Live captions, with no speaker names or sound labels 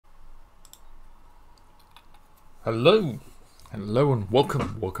Hello and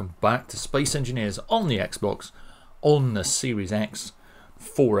welcome back to Space Engineers on the Xbox on the Series X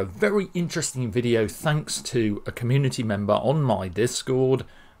for a very interesting video thanks to a community member on my Discord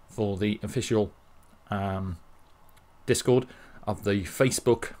for the official Discord of the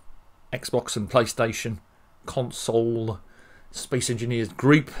Facebook, Xbox and PlayStation console Space Engineers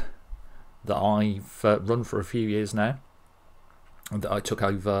group that I've run for a few years now, that I took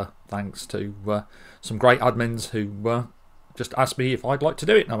over thanks to some great admins who just asked me if I'd like to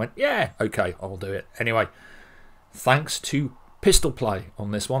do it, and I went, yeah, okay, I'll do it. Anyway, thanks to Pistol Play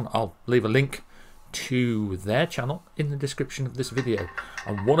on this one. I'll leave a link to their channel in the description of this video.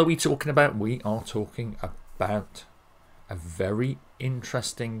 And what are we talking about? We are talking about a very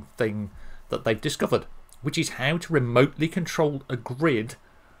interesting thing that they've discovered, which is how to remotely control a grid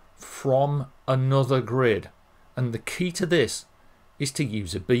from another grid. And the key to this is to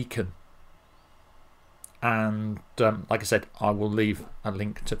use a beacon. And like I said, I will leave a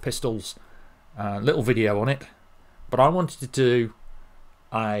link to Pistol's little video on it, but I wanted to do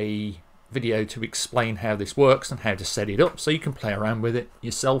a video to explain how this works and how to set it up so you can play around with it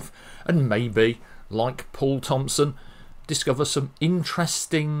yourself and maybe, like Paul Thompson, discover some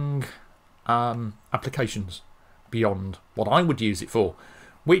interesting applications beyond what I would use it for,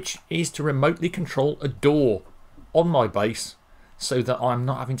 which is to remotely control a door on my base so that I'm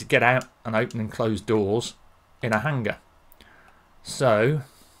not having to get out and open and close doors in a hangar. So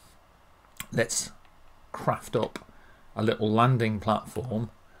let's craft up a little landing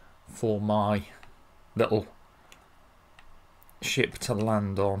platform for my little ship to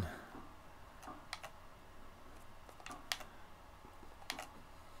land on.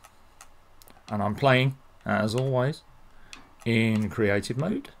 And I'm playing, as always, in creative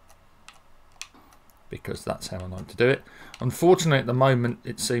mode, because that's how I like to do it. Unfortunately, at the moment,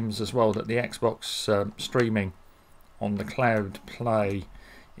 it seems as well that the Xbox streaming on the Cloud Play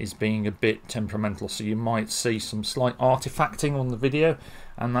is being a bit temperamental, so you might see some slight artifacting on the video,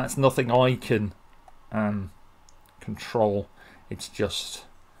 and that's nothing I can control. It's just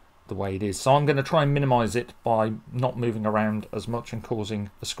the way it is. So I'm going to try and minimize it by not moving around as much and causing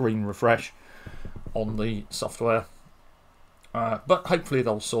a screen refresh on the software. But hopefully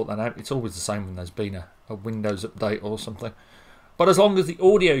they'll sort that out. It's always the same when there's been a Windows update or something. But as long as the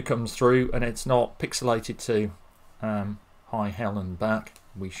audio comes through and it's not pixelated to high hell and back,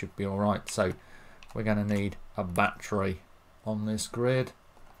 we should be alright. So we're going to need a battery on this grid.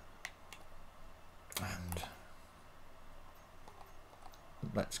 And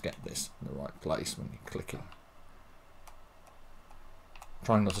let's get this in the right place when you're clicking.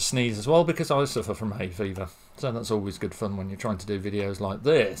 Trying not to sneeze as well, because I suffer from hay fever, so that's always good fun when you're trying to do videos like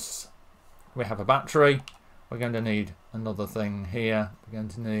this. We have a battery. We're going to need another thing here. We're going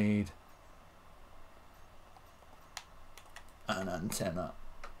to need an antenna,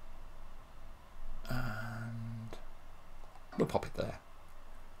 and we'll pop it there.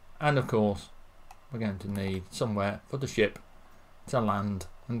 And of course we're going to need somewhere for the ship to land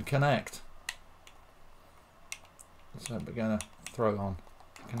and connect, so we're going to throw on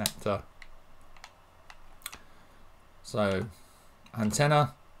connector. So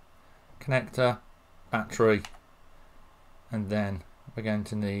antenna, connector, battery, and then we're going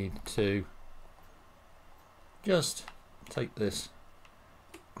to need to just take this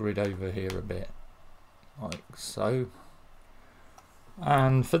grid over here a bit, like so.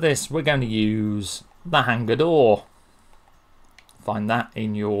 And for this we're going to use the hangar door. Find that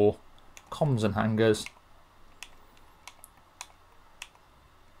in your comms and hangars.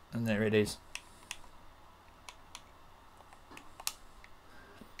 And there it is.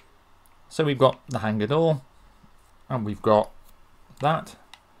 So we've got the hangar door and we've got that.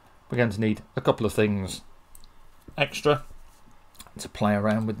 We're going to need a couple of things extra to play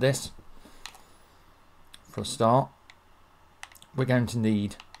around with this. For a start, we're going to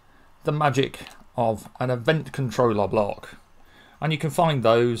need the magic of an event controller block, and you can find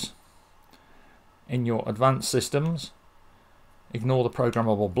those in your advanced systems. Ignore the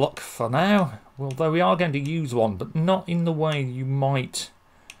programmable block for now, although we are going to use one, but not in the way you might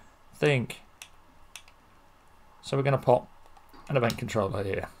think. So we're going to pop an event controller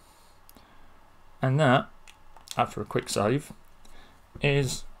here, and that, after a quick save,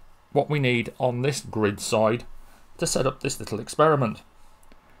 is what we need on this grid side to set up this little experiment.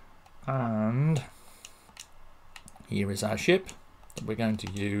 And here is our ship that we're going to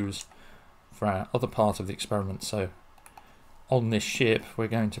use for our other part of the experiment. So on this ship we're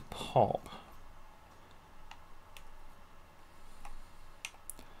going to pop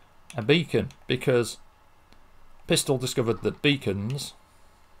a beacon, because Pistol discovered that beacons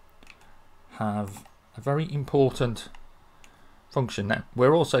have a very important function. Now,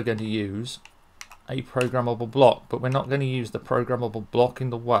 we're also going to use a programmable block, but we're not going to use the programmable block in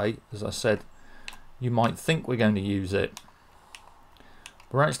the way, as I said, you might think we're going to use it.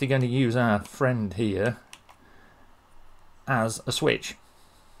 We're actually going to use our friend here as a switch.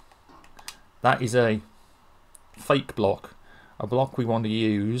 That is a fake block, a block we want to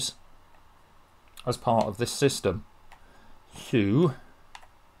use as part of this system. So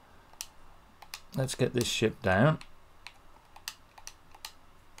let's get this shipped down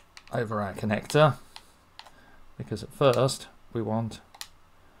over our connector, because at first we want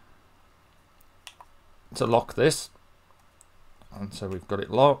to lock this, and so we've got it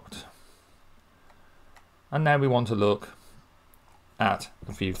locked. And now we want to look at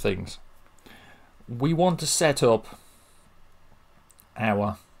a few things. We want to set up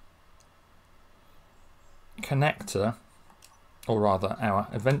our connector, or rather our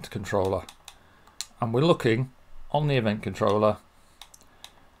event controller, and we're looking on the event controller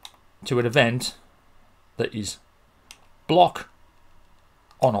to an event that is block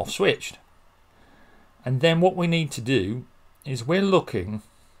on off switched. And then what we need to do is we're looking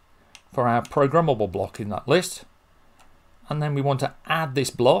for our programmable block in that list, and then we want to add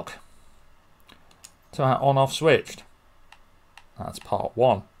this block to our on off switched. That's part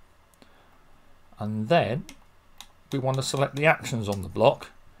one. And then we want to select the actions on the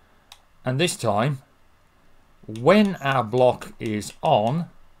block, and this time when our block is on,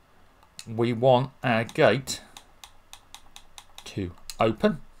 we want our gate to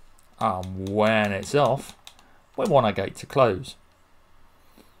open, and when it's off, we want our gate to close.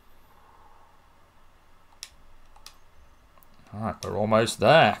 Alright, we're almost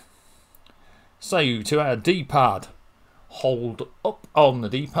there. So to our D-pad, hold up on the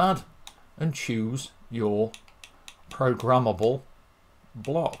D-pad and choose your programmable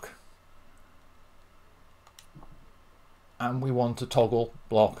block. And we want to toggle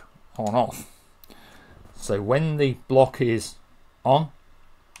block on off. So when the block is on,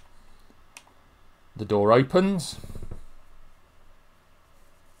 the door opens,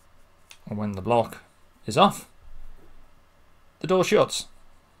 and when the block is off, the door shuts.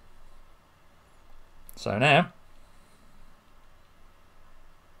 So now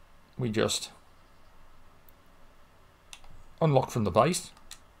we just unlock from the base,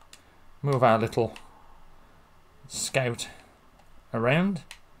 move our little scout around,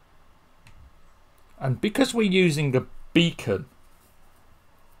 and because we're using a beacon,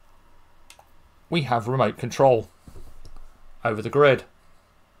 we have remote control over the grid.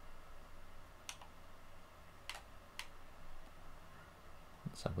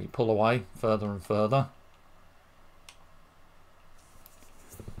 So we pull away further and further.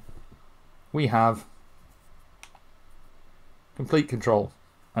 We have complete control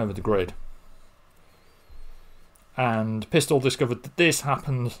over the grid. And Pistol discovered that this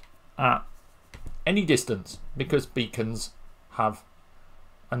happens at any distance because beacons have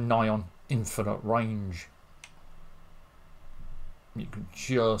a nigh on infinite range. You can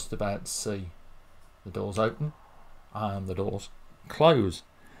just about see the doors open and the doors close.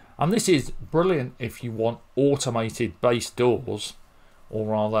 And this is brilliant if you want automated base doors, or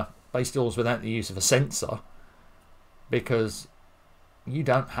rather base doors without the use of a sensor, because you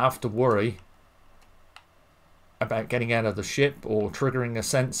don't have to worry about getting out of the ship or triggering a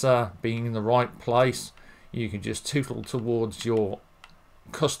sensor, being in the right place. You can just tootle towards your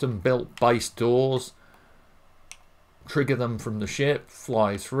custom built base doors, trigger them from the ship,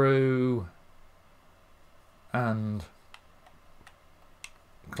 fly through, and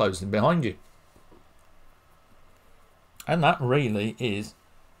close them behind you. And that really is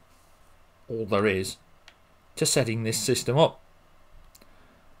all there is to setting this system up.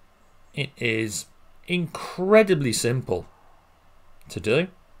 It is incredibly simple to do,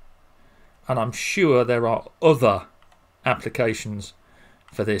 and I'm sure there are other applications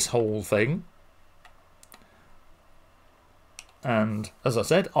for this whole thing. And as I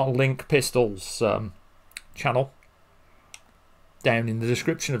said, I'll link Pistol's channel down in the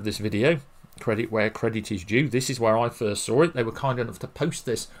description of this video. Credit where credit is due. This is where I first saw it. They were kind enough to post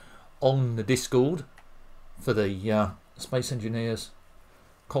this on the Discord for the Space Engineers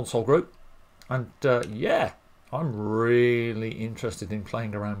console group. And yeah, I'm really interested in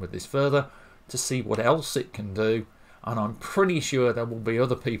playing around with this further to see what else it can do. And I'm pretty sure there will be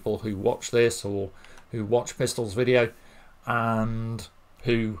other people who watch this or who watch Pistol's video and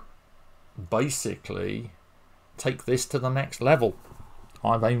who basically take this to the next level.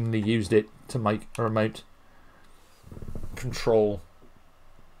 I've only used it to make a remote control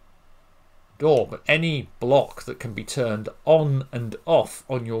door, but any block that can be turned on and off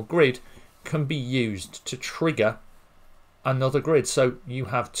on your grid can be used to trigger another grid. So you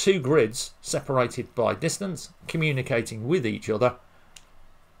have two grids separated by distance, communicating with each other,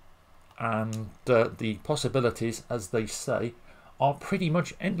 and the possibilities, as they say, are pretty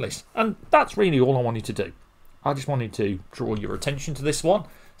much endless. And that's really all I wanted to do. I just wanted to draw your attention to this one.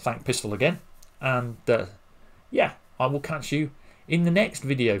 Thank Pistol again, and yeah, I will catch you in the next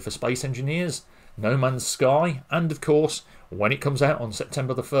video for Space Engineers, No Man's Sky, and of course, when it comes out on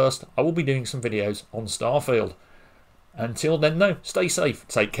September the 1st, I will be doing some videos on Starfield. Until then though, stay safe,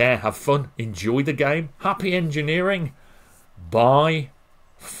 take care, have fun, enjoy the game, happy engineering, bye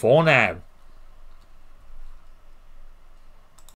for now.